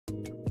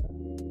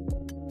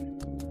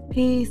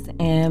Peace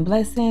and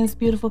blessings,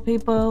 beautiful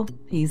people.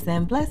 Peace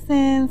and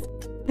blessings.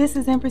 This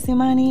is Empress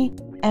Imani,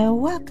 and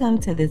welcome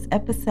to this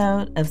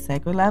episode of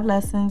Sacred Love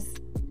Lessons.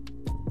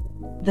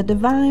 The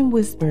divine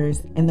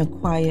whispers in the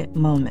quiet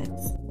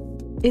moments.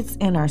 It's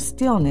in our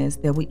stillness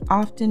that we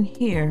often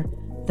hear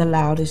the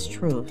loudest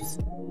truths.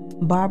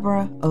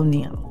 Barbara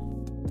O'Neill.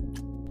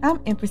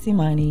 I'm Empress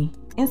Imani,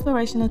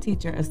 inspirational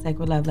teacher of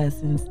Sacred Love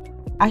Lessons.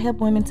 I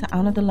help women to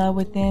honor the love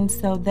within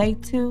so they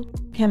too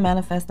can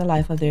manifest the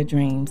life of their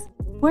dreams.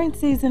 We're in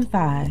season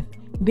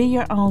 5, Be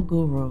Your Own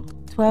Guru,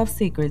 12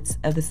 Secrets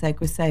of the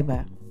Sacred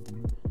Saber.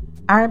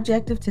 Our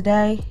objective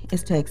today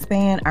is to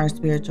expand our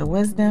spiritual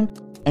wisdom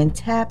and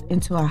tap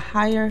into a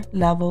higher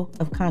level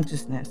of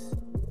consciousness.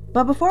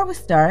 But before we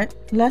start,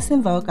 let's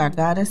invoke our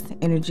goddess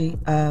energy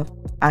of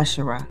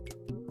Ashura.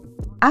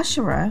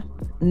 Ashura,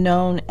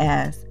 known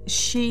as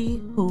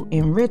She Who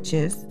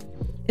Enriches,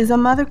 is a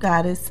mother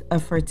goddess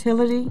of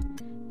fertility,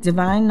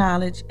 divine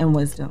knowledge, and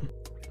wisdom.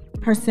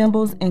 Her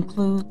symbols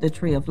include the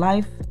tree of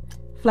life,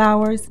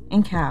 flowers,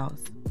 and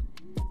cows.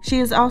 She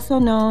is also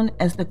known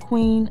as the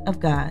Queen of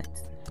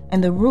Gods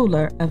and the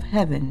ruler of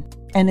heaven,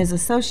 and is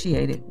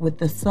associated with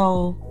the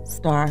Soul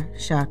Star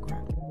Chakra.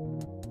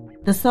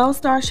 The Soul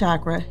Star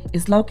Chakra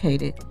is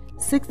located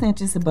 6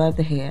 inches above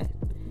the head,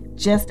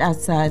 just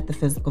outside the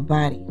physical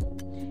body.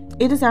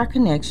 It is our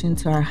connection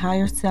to our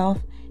higher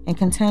self and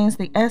contains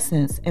the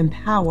essence and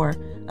power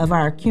of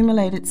our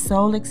accumulated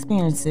soul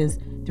experiences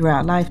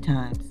throughout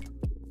lifetimes.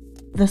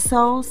 The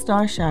Soul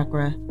Star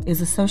Chakra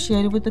is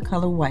associated with the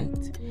color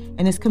white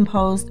and is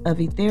composed of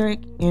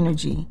etheric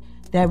energy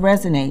that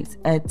resonates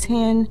at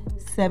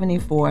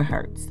 1074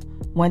 Hertz,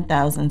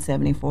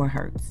 1074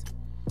 Hertz.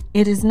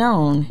 It is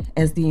known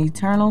as the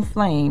eternal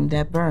flame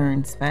that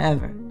burns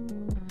forever.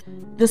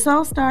 The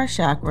Soul Star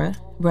Chakra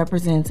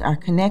represents our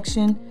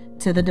connection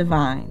to the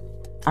divine,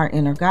 our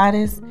inner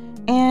goddess,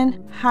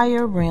 and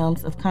higher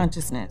realms of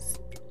consciousness.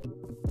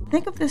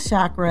 Think of this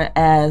chakra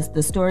as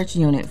the storage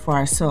unit for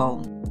our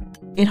soul.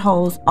 It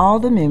holds all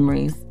the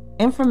memories,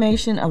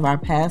 information of our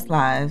past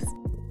lives,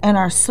 and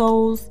our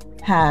soul's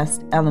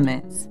past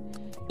elements.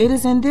 It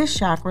is in this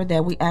chakra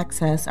that we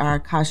access our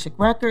Akashic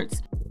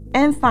records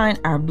and find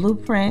our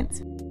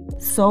blueprint,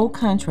 soul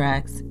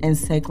contracts, and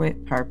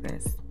sacred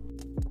purpose.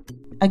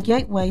 A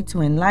gateway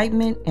to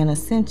enlightenment and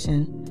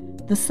ascension,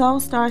 the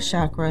Soul Star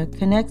Chakra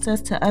connects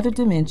us to other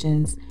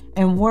dimensions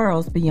and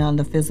worlds beyond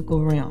the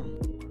physical realm.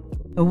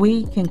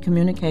 We can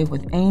communicate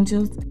with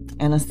angels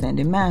and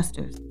ascended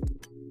masters.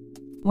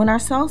 When our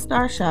Soul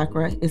Star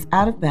Chakra is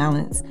out of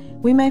balance,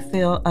 we may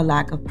feel a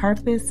lack of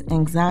purpose,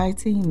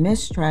 anxiety,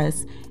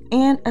 mistrust,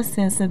 and a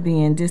sense of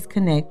being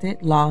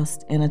disconnected,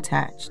 lost, and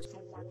attached.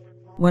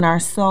 When our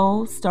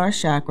Soul Star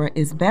Chakra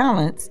is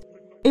balanced,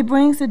 it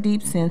brings a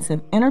deep sense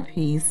of inner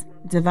peace,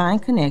 divine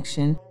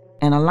connection,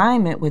 and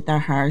alignment with our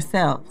higher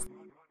selves.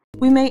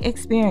 We may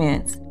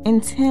experience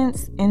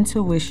intense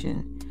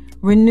intuition,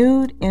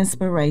 renewed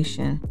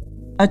inspiration,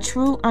 a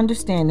true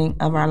understanding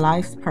of our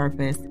life's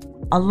purpose,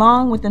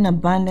 along with an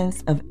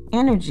abundance of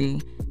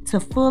energy to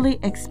fully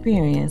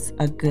experience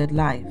a good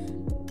life.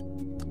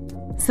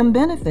 Some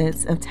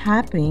benefits of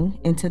tapping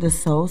into the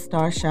Soul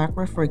Star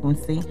Chakra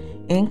frequency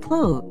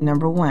include,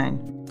 number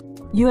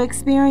 1, you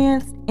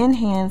experience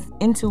enhanced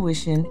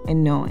intuition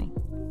and knowing.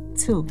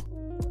 2,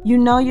 you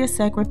know your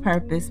sacred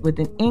purpose with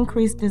an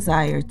increased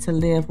desire to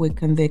live with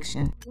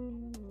conviction.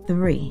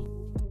 3,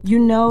 you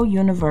know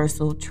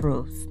universal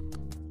truths.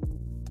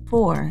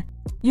 4,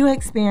 you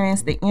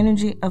experience the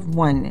energy of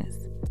oneness.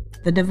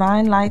 The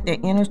divine light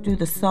that enters through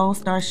the Soul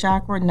Star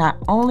Chakra not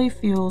only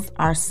fuels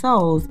our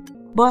souls,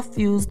 but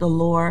fuels the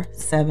lower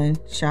 7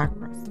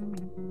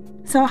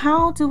 chakras. So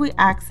how do we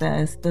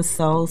access the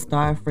Soul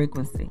Star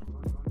frequency?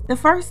 The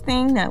first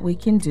thing that we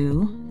can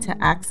do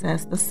to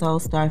access the Soul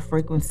Star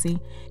frequency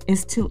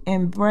is to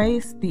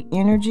embrace the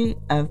energy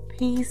of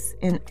peace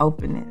and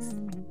openness.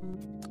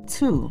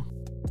 2,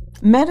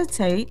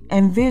 meditate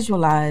and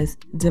visualize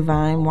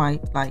divine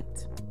white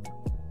light.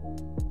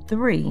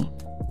 3,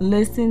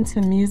 listen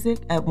to music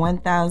at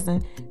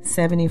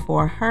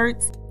 1074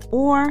 Hertz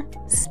or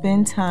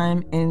spend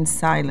time in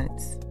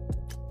silence.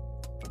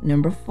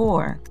 Number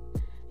 4,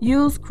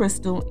 use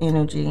crystal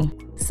energy.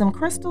 Some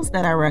crystals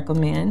that I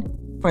recommend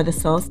for the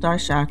Soul Star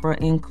Chakra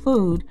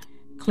include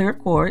clear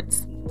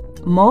quartz,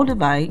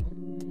 moldavite,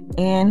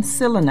 and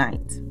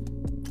selenite.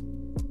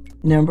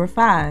 Number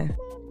 5,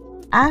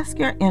 ask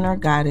your inner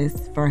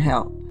goddess for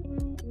help.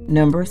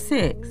 Number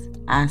 6,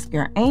 ask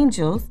your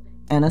angels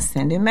and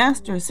ascended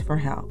masters for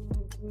help.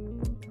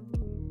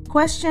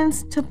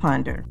 Questions to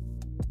ponder.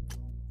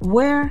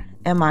 Where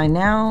am I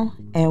now,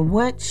 and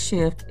what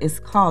shift is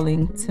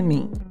calling to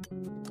me?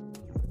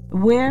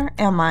 Where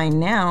am I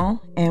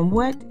now, and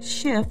what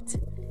shift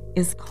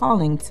is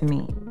calling to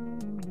me?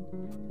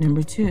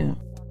 Number 2,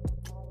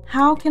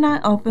 how can I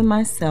open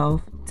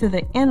myself to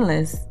the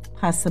endless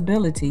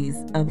possibilities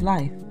of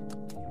life?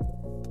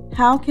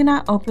 How can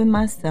I open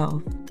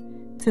myself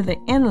to the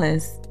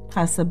endless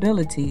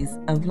possibilities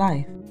of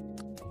life?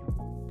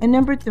 And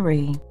number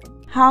 3,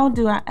 How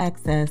do I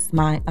access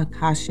my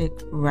Akashic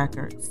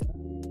records?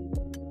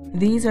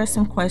 These are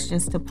some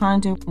questions to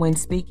ponder when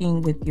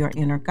speaking with your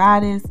inner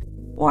goddess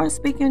or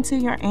speaking to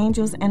your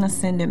angels and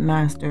ascended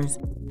masters.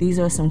 These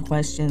are some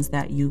questions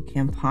that you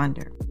can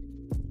ponder.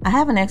 I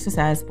have an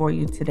exercise for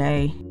you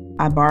today.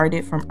 I borrowed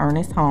it from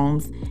Ernest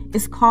Holmes.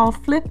 It's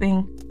called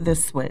Flipping the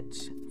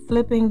Switch.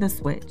 Flipping the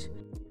Switch.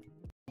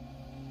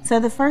 So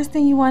the first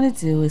thing you want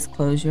to do is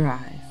close your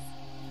eyes.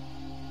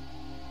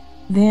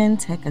 Then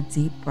take a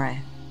deep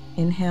breath.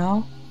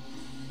 Inhale.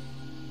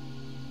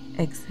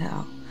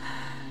 Exhale.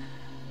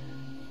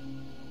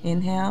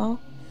 Inhale.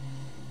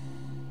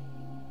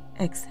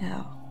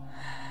 Exhale.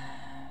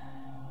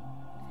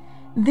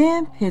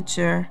 Then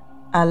picture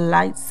a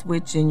light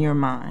switch in your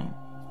mind.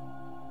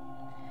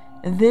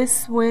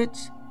 This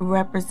switch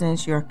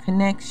represents your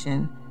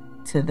connection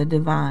to the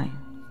divine.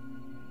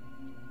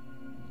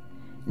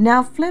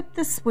 Now flip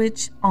the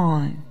switch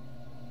on.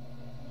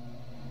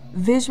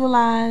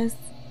 Visualize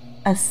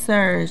a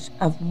surge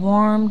of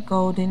warm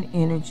golden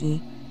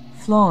energy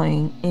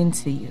flowing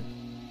into you.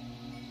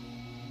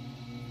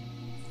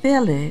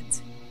 Feel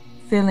it,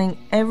 filling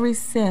every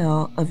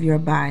cell of your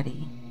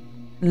body,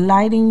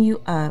 lighting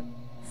you up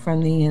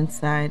from the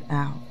inside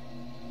out.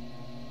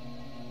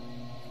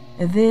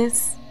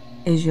 This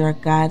is your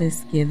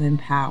goddess-given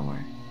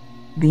power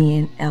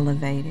being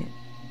elevated.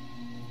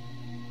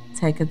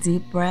 Take a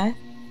deep breath.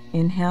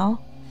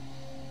 Inhale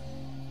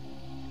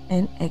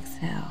and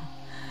exhale.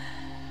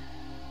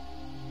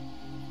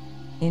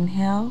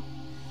 Inhale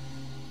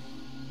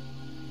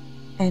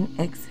and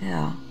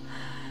exhale.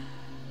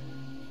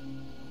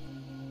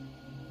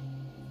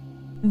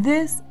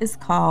 This is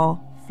called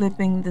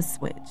flipping the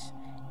switch.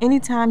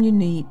 Anytime you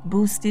need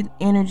boosted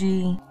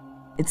energy,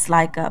 it's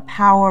like a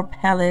power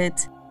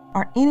pellet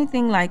or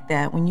anything like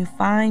that. When you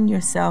find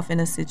yourself in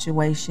a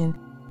situation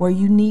where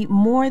you need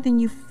more than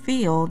you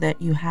feel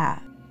that you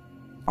have,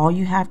 all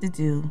you have to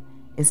do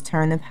is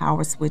turn the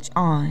power switch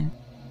on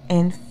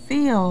and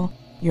feel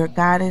your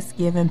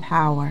goddess-given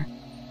power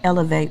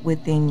elevate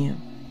within you.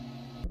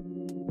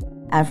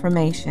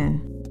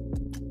 Affirmation.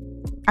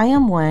 I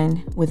am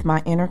one with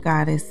my inner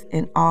goddess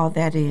and all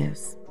that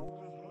is.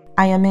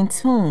 I am in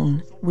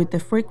tune with the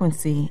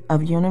frequency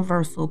of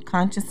universal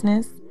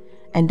consciousness,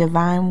 and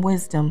divine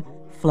wisdom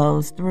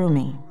flows through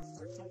me.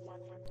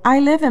 I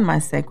live in my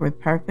sacred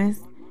purpose,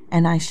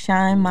 and I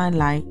shine my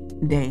light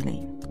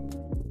daily.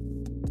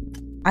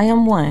 I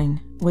am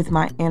one with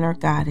my inner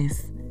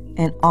goddess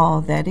and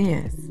all that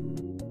is.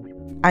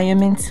 I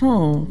am in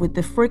tune with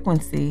the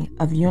frequency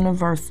of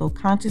universal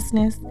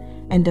consciousness,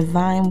 and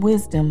divine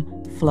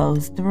wisdom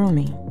flows through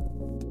me.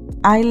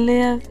 I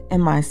live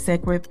in my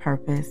sacred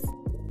purpose,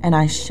 and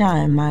I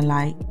shine my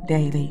light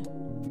daily.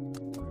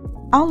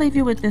 I'll leave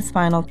you with this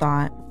final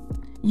thought.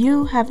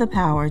 You have the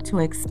power to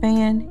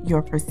expand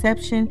your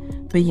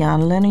perception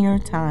beyond linear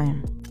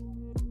time.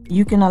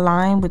 You can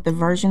align with the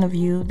version of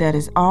you that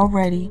is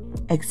already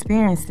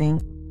experiencing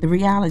the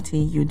reality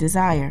you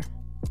desire.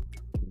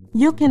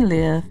 You can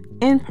live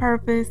in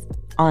purpose,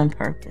 on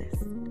purpose.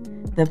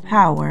 The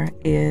power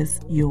is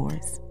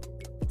yours.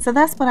 So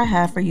that's what I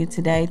have for you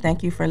today.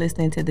 Thank you for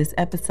listening to this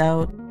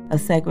episode of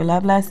Sacred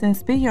Love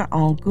Lessons. Be your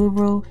own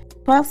guru.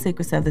 12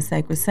 Secrets of the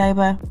Sacred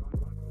Saber.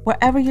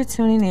 Wherever you're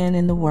tuning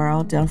in the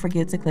world, don't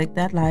forget to click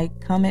that like,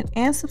 comment,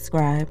 and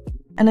subscribe.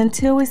 And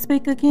until we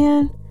speak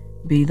again,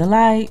 be the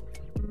light.